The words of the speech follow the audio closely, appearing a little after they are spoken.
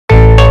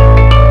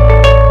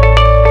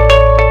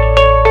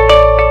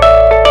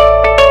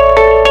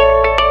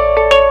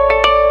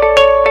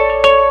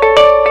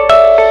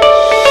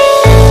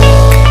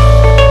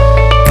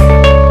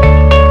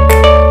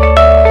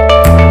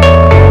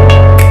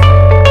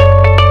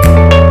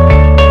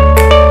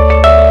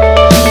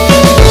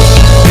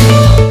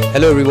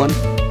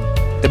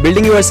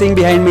building you are seeing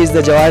behind me is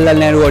the Jawaharlal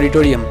Nehru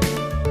Auditorium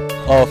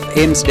of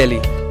AIIMS Delhi.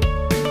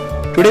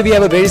 Today we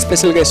have a very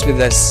special guest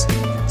with us,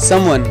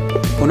 someone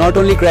who not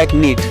only cracked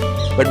NEET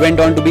but went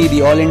on to be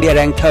the All India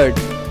ranked 3rd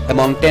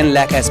among 10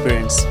 lakh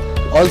aspirants.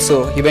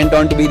 Also, he went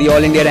on to be the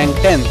All India ranked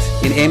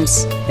 10th in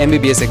AIIMS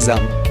MBBS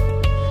exam.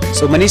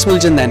 So Manish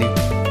Mulchandani,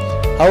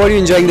 how are you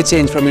enjoying the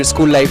change from your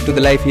school life to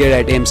the life here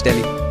at AIIMS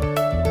Delhi?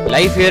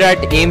 Life here at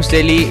AIIMS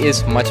Delhi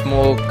is much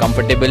more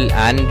comfortable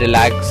and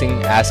relaxing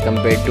as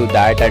compared to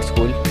that at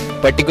school.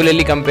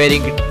 Particularly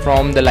comparing it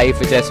from the life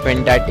which I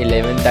spent at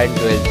 11th and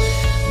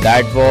 12th.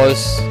 That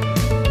was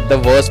the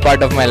worst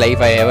part of my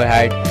life I ever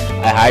had.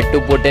 I had to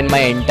put in my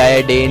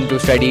entire day into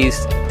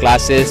studies,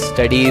 classes,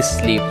 studies,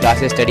 sleep,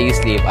 classes, studies,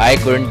 sleep. I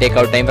couldn't take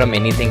out time from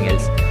anything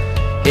else.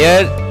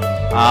 Here,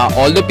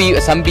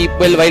 some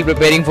people while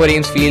preparing for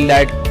AIIMS feel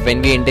that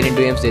when we enter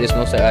into AIIMS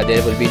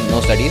there will be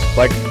no studies.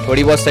 But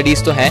थोड़ी बहुत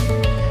studies तो हैं,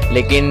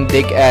 लेकिन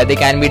they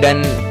can be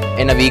done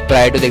in a week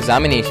prior to the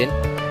examination.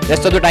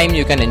 Rest of the time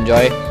you can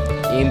enjoy.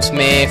 AIIMS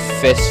में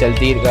fest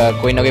चलती,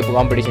 कोई ना कोई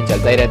कॉम्पिटिशन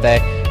चलता ही रहता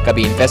है.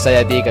 कभी इनफेस्ट आ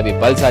जाती है, कभी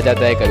पल्स आ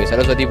जाता है, कभी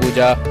सरस्वती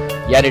पूजा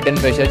या रिटर्न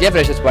फ्रेशर या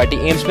फ्रेशर्स पार्टी.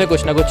 AIIMS में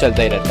कुछ ना कुछ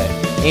चलता ही रहता है.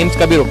 AIIMS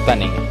कभी रुकता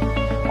नहीं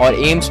है और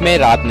AIIMS में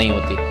रात नहीं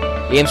होती.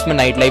 AIIMS में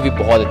नाइट लाइफ भी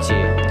बहुत अच्छी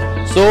है.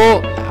 So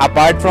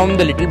apart from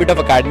the little bit of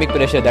academic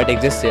pressure that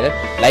exists here,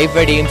 life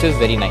at AIIMS is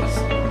very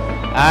nice,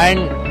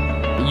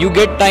 and you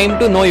get time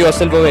to know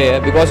yourself over here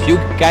because you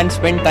can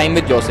spend time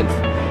with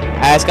yourself.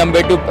 As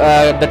compared to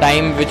the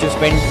time which you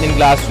spent in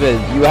class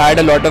 12, you had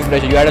a lot of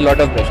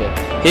pressure.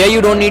 Here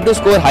you don't need to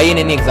score high in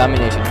any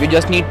examination. You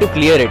just need to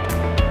clear it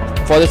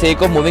for the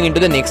sake of moving into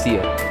the next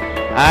year.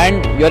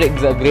 And your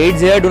grades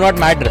here do not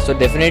matter. So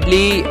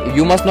definitely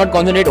you must not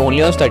concentrate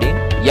only on studying.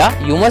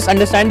 Yeah, you must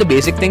understand the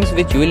basic things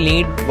which you will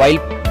need while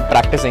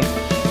practicing.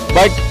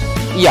 But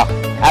yeah,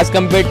 as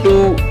compared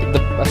to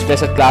the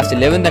stress at class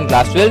 11th and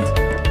class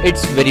 12th,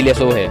 it's very less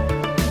over here.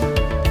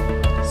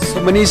 So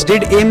Manish,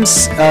 did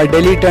AIIMS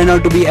Delhi turn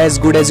out to be as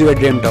good as you had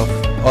dreamt of,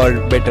 or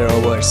better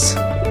or worse?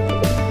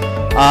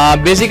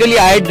 Basically,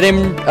 I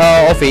dreamed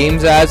of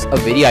AIIMS as a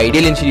very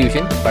ideal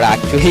institution, but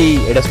actually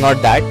it is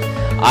not that.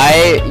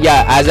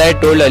 As I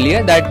told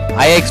earlier, that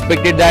I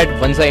expected that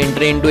once I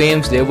enter into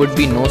AIIMS, there would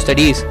be no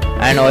studies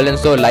and all, and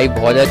so life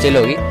बहुत ज़्यादा chill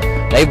होगी.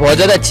 Life बहुत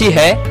ज़्यादा अच्छी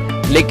है,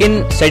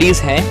 लेकिन studies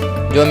हैं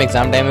जो हम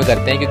exam time में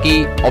करते हैं,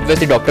 क्योंकि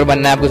obviously डॉक्टर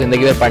बनना है, आपको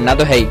ज़िंदगी भर पढ़ना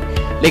तो है ही.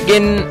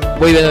 लेकिन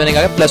वही मैंने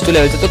कहा प्लस 2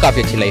 लेवल से तो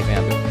काफ़ी अच्छी लाइफ है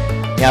यहाँ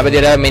पे. यहाँ पे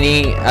there are many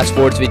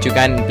sports which you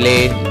can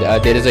play.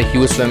 There is a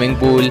huge swimming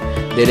pool.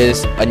 There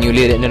is a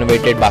newly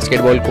renovated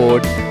basketball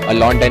court, a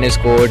lawn tennis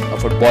court, a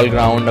football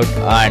ground,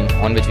 and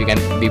on which we can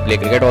play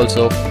cricket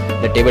also.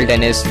 The table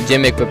tennis,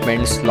 gym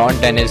equipments, lawn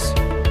tennis,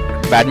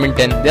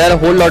 badminton. There are a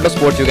whole lot of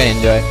sports you can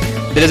enjoy.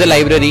 There is a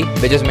library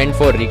which is meant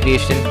for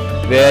recreation,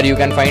 where you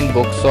can find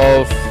books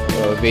of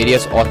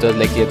various authors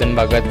like Chetan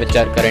Bhagat, which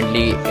are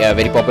currently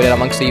very popular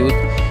amongst the youth.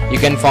 You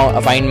can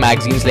find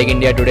magazines like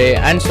India Today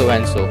and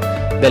so.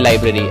 The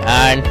library,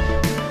 and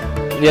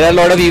there are a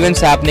lot of events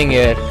happening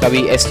here.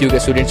 कभी SU के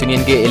Students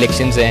Union के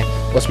elections हैं,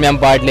 उसमें हम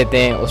part लेते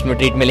हैं, उसमें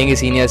treat मिलेंगे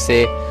seniors से.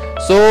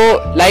 So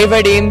life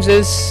at AIIMS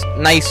is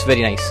nice,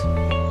 very nice.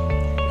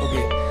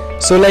 Okay.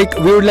 So like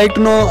we would like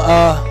to know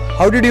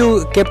how did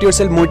you kept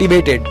yourself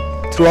motivated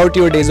throughout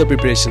your days of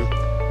preparation?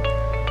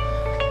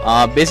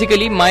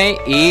 Basically, my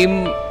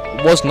aim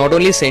was not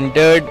only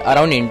centered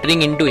around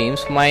entering into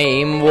AIIMS. My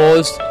aim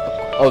was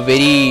a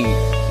very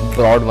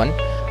broad one.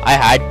 I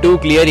had to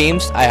clear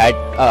AIIMS.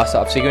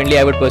 Subsequently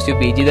I would pursue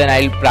PG, then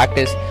I'll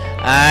practice,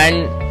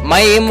 and my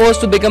aim was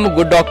to become a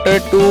good doctor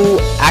to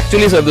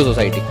actually serve the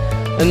society,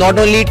 not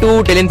only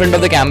to tell in front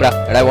of the camera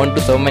that I want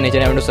to serve my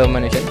nation,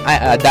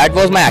 that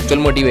was my actual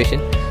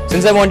motivation.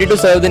 Since I wanted to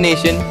serve the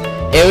nation,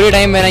 every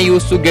time when I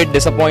used to get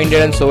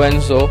disappointed and so,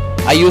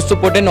 I used to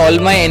put in all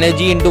my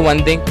energy into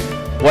one thing.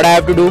 What I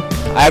have to do?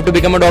 I have to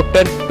become a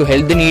doctor to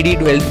help the needy,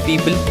 to help the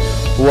people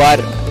who are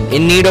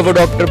in need of a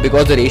doctor,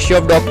 because the ratio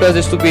of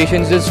doctors to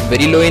patients is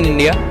very low in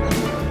India.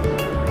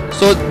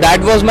 So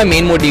that was my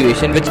main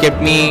motivation, which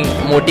kept me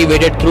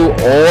motivated through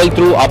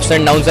ups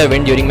and downs I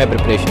went during my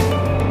preparation.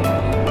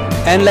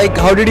 And like,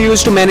 how did you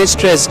used to manage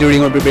stress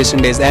during your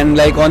preparation days? And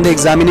like on the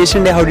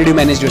examination day, how did you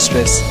manage your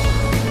stress?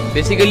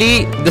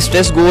 Basically, the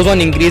stress goes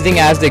on increasing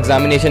as the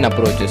examination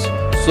approaches.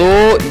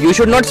 So you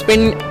should not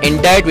spend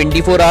entire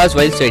 24 hours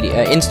while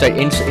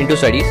into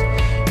studies.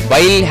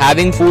 While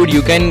having food,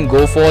 you can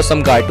go for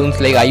some cartoons.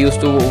 Like I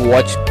used to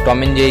watch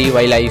Tom and Jerry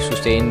while I used to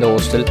stay in the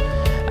hostel,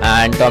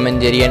 and Tom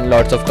and Jerry and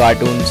lots of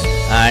cartoons.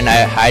 And I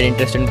had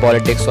interest in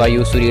politics, so I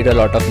used to read a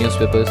lot of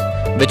newspapers,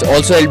 which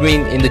also helped me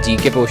in the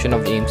GK portion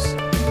of AIIMS.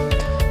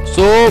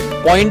 So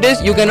point is,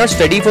 you cannot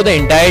study for the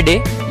entire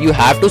day. You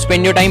have to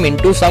spend your time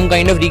into some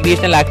kind of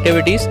recreational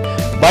activities,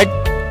 but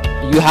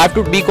you have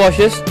to be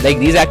cautious. Like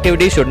these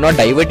activities should not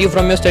divert you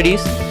from your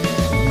studies.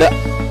 The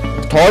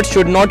thoughts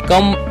should not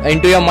come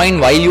into your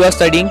mind while you are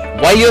studying.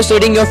 While you are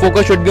studying, your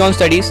focus should be on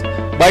studies.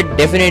 But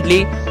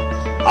definitely,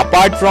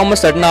 apart from a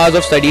certain hours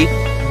of study,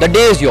 the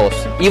day is yours,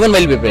 even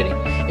while preparing.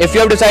 If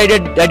you have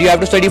decided that you have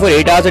to study for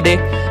 8 hours a day,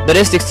 the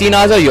rest 16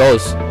 hours are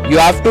yours. You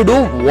have to do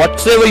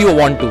whatsoever you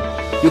want to.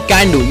 You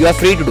can do. You are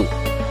free to do.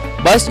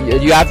 But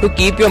you have to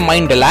keep your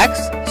mind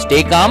relaxed,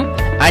 stay calm,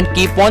 and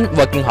keep on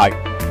working hard.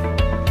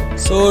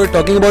 So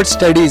talking about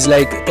studies,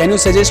 like can you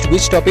suggest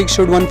which topic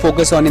should one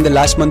focus on in the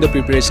last month of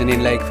preparation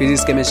in like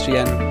physics, chemistry,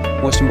 and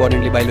most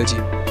importantly biology?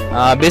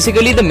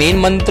 Basically, the main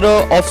mantra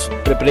of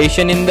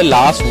preparation in the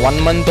last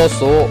 1 month or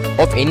so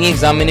of any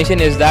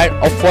examination is that,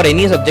 or for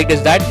any subject,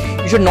 is that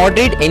you should not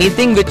read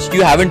anything which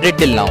you haven't read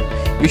till now.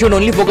 You should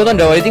only focus on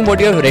revising what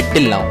you have read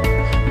till now.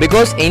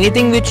 Because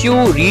anything which you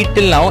read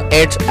till now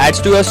adds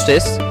to your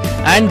stress,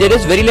 and there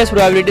is very less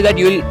probability that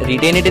you will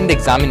retain it in the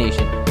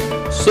examination.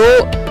 So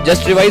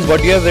just revise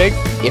what you have read.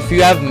 If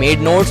you have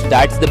made notes,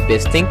 that's the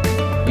best thing.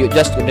 You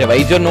just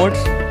revise your notes.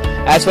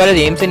 As far as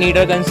AIIMS and NEET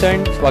are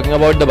concerned, talking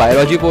about the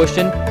biology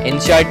portion,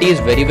 NCERT is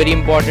very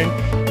important.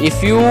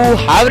 If you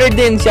have read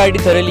the NCERT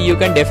thoroughly, you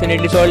can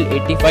definitely solve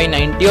 85,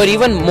 90 or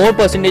even more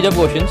percentage of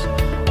questions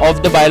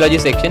of the biology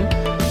section.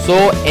 So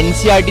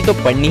NCERT तो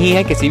पढ़नी ही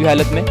है किसी भी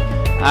हालत में.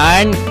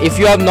 And if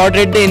you have not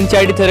read the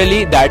NCERT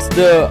thoroughly, that's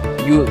the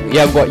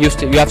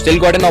you have still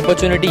got an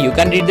opportunity. You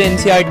can read the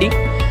NCERT.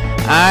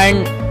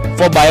 And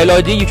for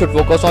biology, you should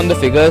focus on the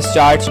figures,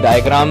 charts,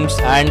 diagrams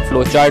and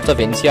flow charts of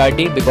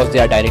NCERT because they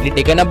are directly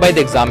taken up by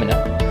the examiner.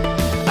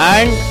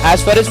 And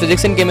as far as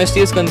physics and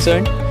chemistry is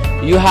concerned,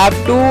 you have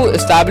to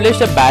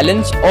establish a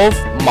balance of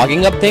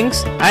marking up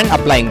things and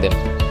applying them.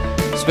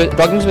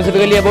 Talking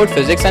specifically about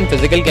physics and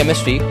physical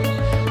chemistry,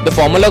 the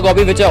formula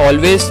copy which I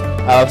always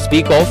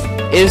speak of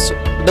is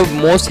the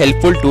most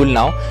helpful tool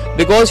now,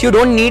 because you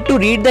don't need to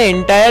read the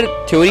entire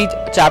theory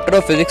chapter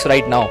of physics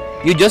right now.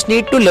 You just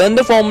need to learn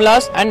the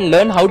formulas and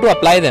learn how to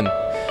apply them.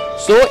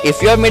 So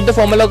if you have made the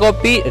formula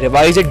copy,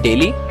 revise it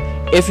daily.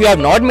 If you have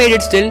not made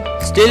it still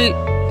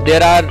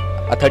there are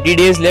 30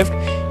 days left.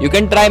 You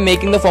can try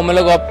making the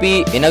formula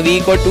copy in a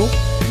week or two,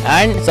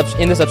 and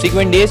in the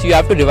subsequent days you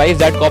have to revise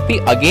that copy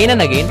again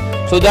and again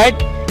so that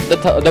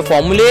the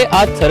formulae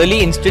are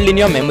thoroughly instilled in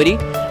your memory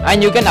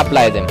and you can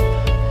apply them.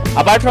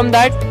 Apart from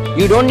that,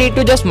 you don't need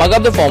to just mug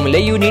up the formulae,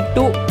 you need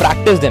to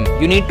practice them.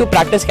 You need to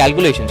practice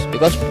calculations,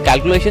 because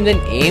calculations in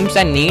AIIMS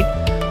and NEET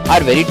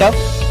are very tough.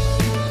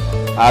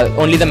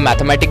 Only the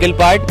mathematical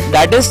part,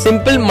 that is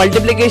simple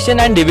multiplication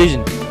and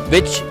division,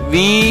 which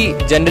we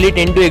generally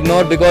tend to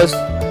ignore because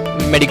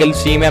medical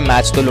stream and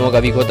maths तो लोगों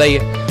का weak होता ही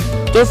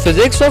है. So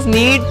physics of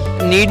NEET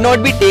need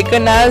not be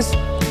taken as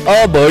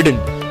a burden.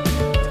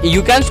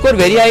 You can score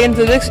very high in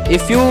physics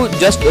if you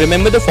just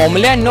remember the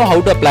formula and know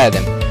how to apply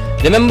them.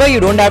 Remember, you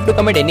don't have to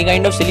commit any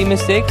kind of silly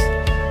mistakes.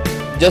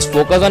 Just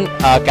focus on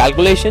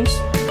calculations.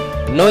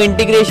 No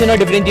integration or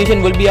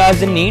differentiation will be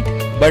asked in NEET,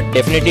 but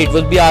definitely it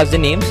will be asked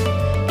in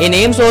AIIMS. In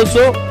AIIMS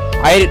also,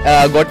 I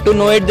got to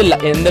know it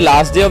in the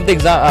last day of the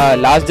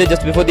exam,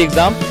 just before the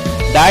exam,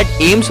 that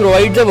AIIMS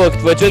provides a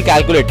virtual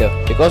calculator,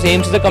 because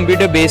AIIMS is a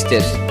computer-based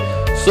test.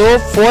 So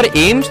for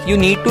AIIMS, you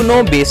need to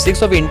know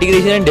basics of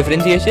integration and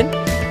differentiation,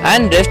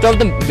 and rest of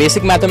the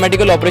basic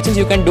mathematical operations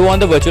you can do on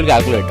the virtual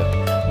calculator.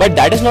 But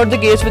that is not the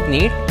case with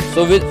NEET.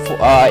 So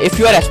if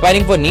you are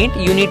aspiring for NEET,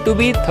 you need to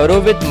be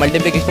thorough with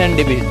multiplication and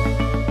division.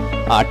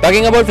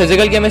 Talking about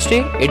physical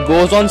chemistry, it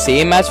goes on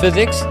same as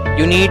physics.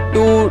 You need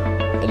to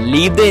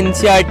leave the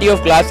NCERT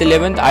of class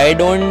 11th. I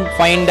don't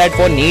find that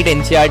for NEET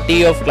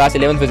NCERT of class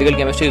 11th physical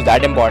chemistry is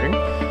that important.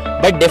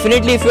 But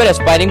definitely if you are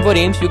aspiring for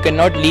AIIMS, you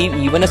cannot leave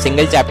even a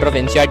single chapter of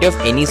NCERT of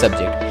any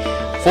subject.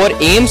 For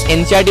AIIMS,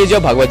 NCERT is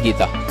your Bhagavad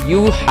Gita.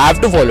 You have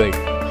to follow it.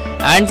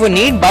 And for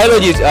NEET,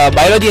 biology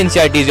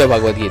NCERT is your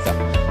Bhagavad Gita.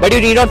 But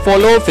you need not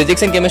follow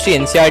physics and chemistry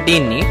NCERT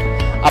in NEET.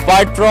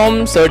 Apart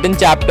from certain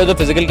chapters of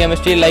physical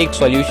chemistry like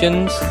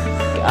solutions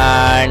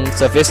and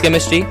surface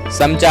chemistry,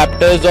 some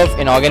chapters of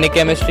inorganic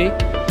chemistry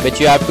which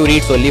you have to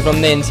read solely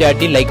from the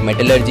NCERT like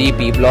metallurgy,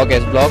 P block,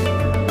 S block.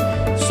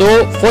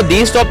 So for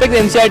these topics,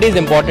 NCERT is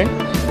important.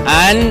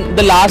 And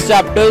the last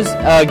chapters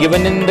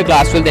given in the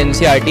class 12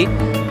 NCERT,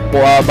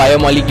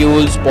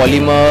 biomolecules,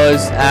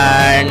 polymers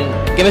and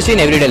chemistry in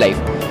everyday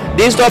life.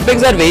 These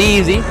topics are very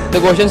easy. The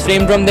questions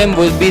framed from them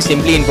will be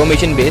simply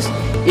information based.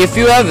 If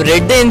you have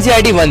read the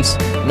NCERT once,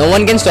 no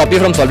one can stop you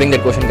from solving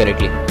that question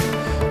correctly.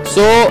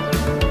 So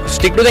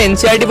stick to the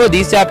NCERT for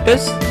these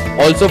chapters,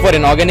 also for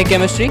inorganic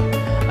chemistry,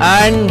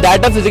 and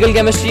that of physical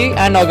chemistry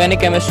and organic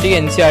chemistry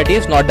NCERT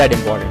is not that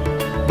important.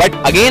 But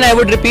again I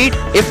would repeat,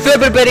 if you are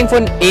preparing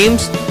for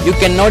AIIMS, you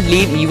cannot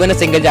leave even a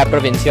single chapter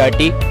of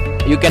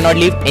NCERT. You cannot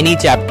leave any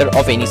chapter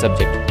of any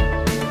subject.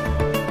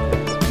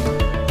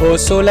 Oh,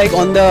 so like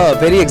on the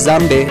very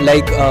exam day,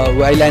 like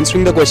while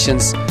answering the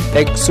questions,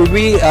 like should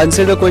we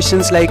answer the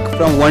questions like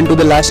from one to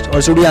the last,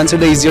 or should we answer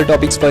the easier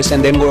topics first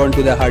and then go on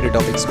to the harder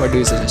topics? What do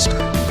you suggest?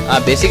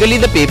 Basically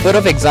the paper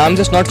of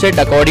exams is not set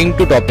according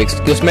to topics.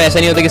 कि उसमें ऐसा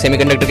नहीं होता कि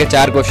semiconductor के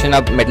 4 question,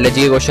 अब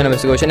metallurgy के question, अब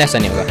ऐसे क्वेश्चन ऐसा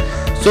नहीं होगा.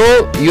 So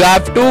you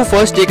have to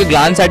first take a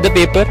glance at the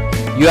paper.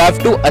 You have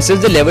to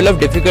assess the level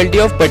of difficulty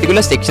of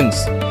particular sections.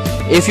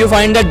 If you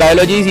find that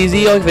biology is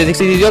easy or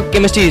physics is easy or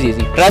chemistry is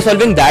easy, try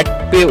solving that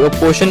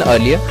portion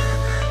earlier.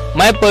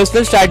 My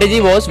personal strategy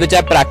was, which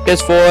I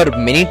practiced for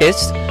many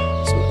tests,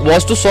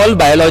 was to solve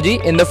biology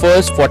in the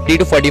first 40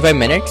 to 45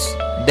 minutes.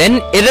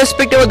 Then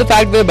irrespective of the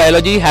fact whether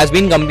biology has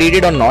been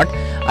completed or not,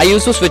 I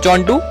used to switch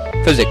on to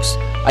physics.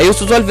 I used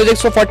to solve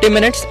physics for 40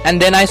 minutes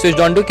and then I switched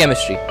on to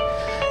chemistry.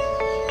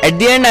 At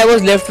the end I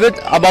was left with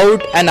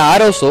about an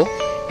hour or so,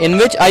 in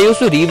which I used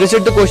to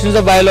revisit the questions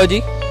of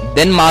biology,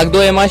 then mark the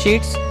OMR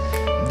sheets,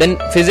 then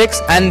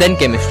physics and then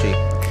chemistry.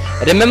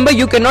 Remember,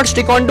 you cannot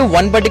stick on to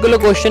one particular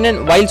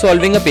question while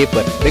solving a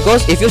paper,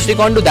 because if you stick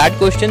on to that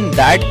question,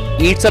 that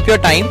eats up your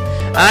time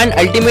and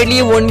ultimately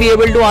you won't be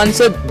able to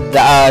answer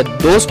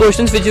those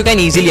questions which you can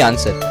easily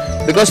answer,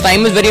 because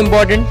time is very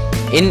important.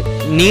 In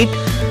NEET,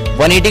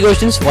 180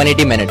 questions,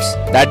 180 minutes.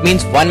 That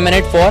means 1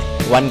 minute for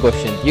one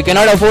question. You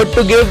cannot afford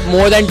to give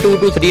more than 2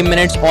 to 3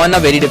 minutes on a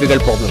very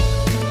difficult problem.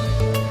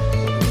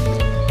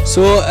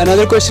 So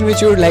another question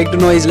which you would like to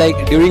know is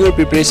like, during your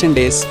preparation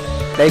days,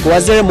 like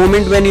was there a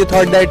moment when you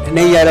thought that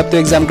nahi yaar ab to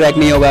exam crack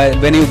nahi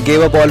hoga, when you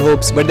gave up all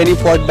hopes, but then you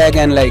fought back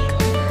and like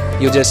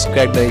you just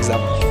cracked the exam?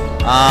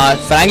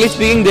 Frankly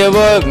speaking, there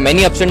were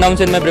many ups and downs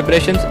in my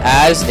preparations,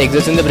 as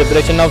exists in the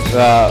preparation of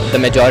the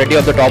majority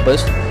of the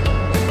toppers.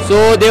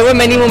 So there were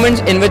many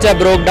moments in which I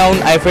broke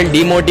down, I felt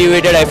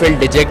demotivated, I felt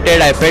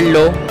dejected, I felt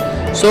low.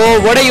 So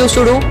what I used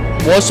to do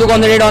was to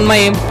concentrate on my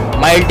aim.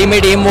 My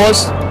ultimate aim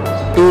was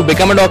to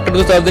become a doctor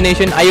to serve the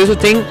nation. I used to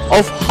think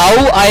of how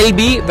I'll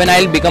be when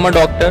I'll become a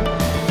doctor.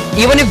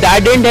 Even if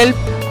that didn't help,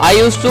 I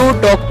used to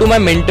talk to my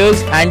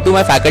mentors and to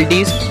my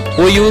faculties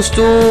who used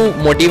to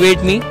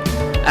motivate me,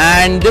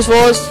 and this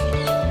was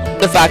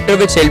the factor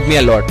which helped me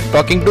a lot.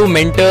 Talking to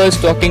mentors,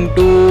 talking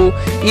to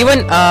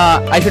even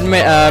I should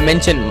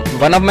mention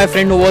one of my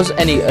friend who was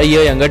a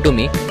year younger to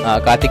me,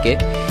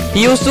 Karthike.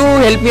 He used to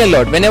help me a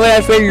lot. Whenever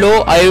I felt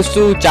low, I used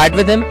to chat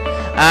with him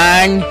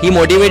and he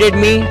motivated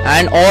me,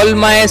 and all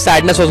my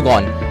sadness was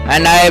gone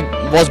and I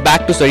was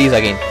back to studies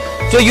again.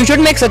 So you should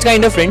make such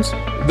kind of friends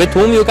with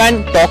whom you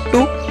can talk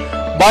to,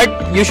 but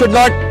you should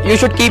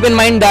keep in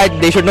mind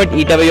that they should not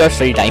eat away your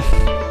free time.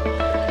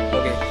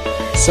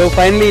 So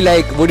finally,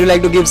 like, would you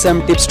like to give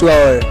some tips to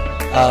our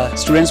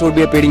students who would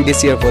be appearing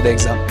this year for the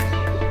exam?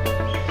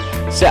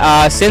 So,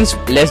 since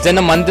less than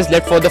a month is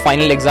left for the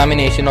final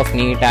examination of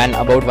NEET and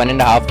about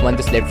 1.5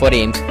 months is left for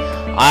AIIMS,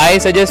 I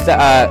suggest,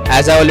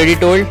 as I already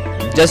told,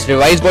 just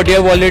revise what you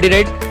have already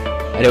read,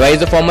 revise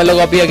the formula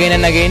copy again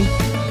and again.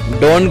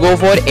 Don't go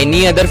for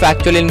any other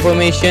factual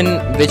information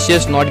which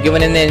is not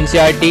given in the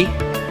NCERT,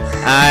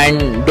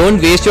 and don't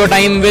waste your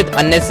time with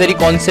unnecessary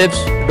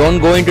concepts. Don't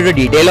go into the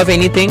detail of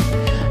anything.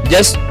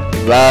 Just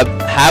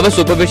have a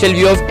superficial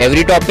view of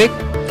every topic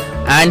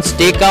and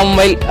stay calm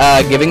while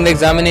giving the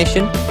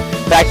examination.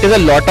 Practice a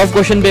lot of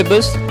question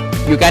papers.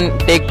 You can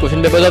take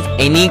question papers of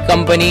any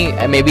company,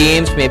 maybe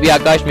AIIMS, maybe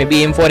Akash,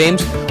 maybe AIM for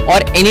AIIMS,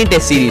 or any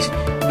test series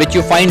which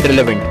you find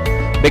relevant,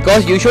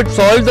 because you should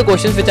solve the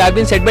questions which have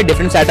been set by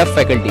different set of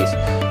faculties,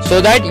 so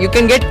that you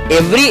can get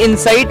every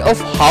insight of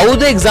how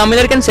the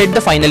examiner can set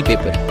the final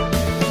paper.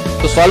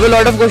 So solve a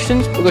lot of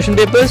question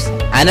papers,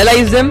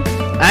 analyze them,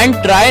 and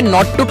try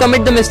not to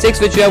commit the mistakes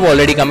which you have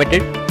already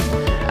committed,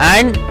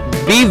 and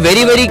be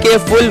very, very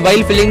careful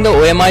while filling the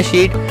OMR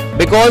sheet,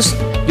 because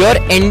your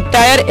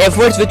entire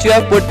efforts which you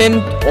have put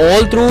in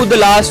all through the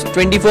last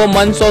 24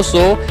 months or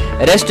so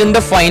rest in the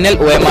final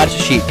OMR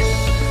sheet.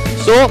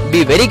 So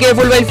be very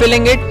careful while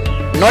filling it.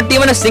 Not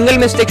even a single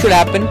mistake should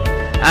happen,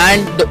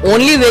 and the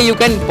only way you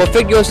can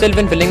perfect yourself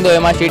in filling the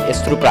OMR sheet is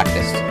through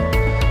practice.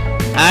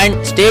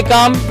 And stay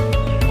calm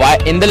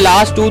in the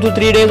last 2 to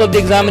 3 days of the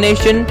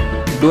examination.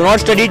 Do not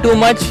study too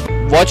much,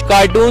 watch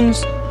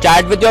cartoons,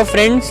 chat with your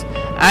friends,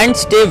 and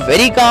stay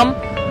very calm,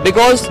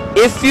 because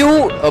if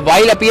you,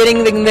 while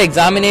appearing in the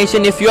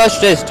examination, if you are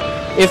stressed,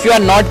 if you are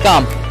not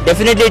calm,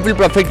 definitely it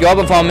will affect your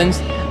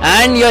performance,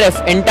 and your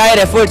entire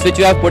efforts which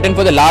you have put in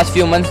for the last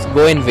few months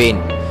go in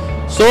vain.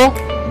 So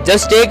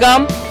just stay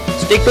calm,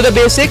 stick to the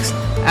basics,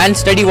 and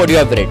study what you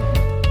have read.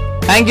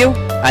 Thank you,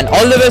 and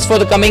all the best for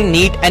the coming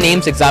NEET and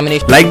AIIMS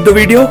examination. Like the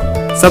video?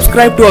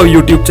 Subscribe to our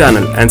YouTube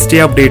channel and stay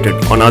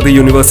updated on other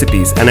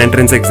universities and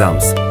entrance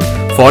exams.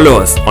 Follow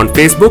us on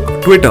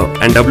Facebook, Twitter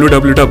and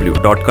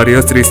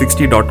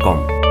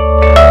www.careers360.com.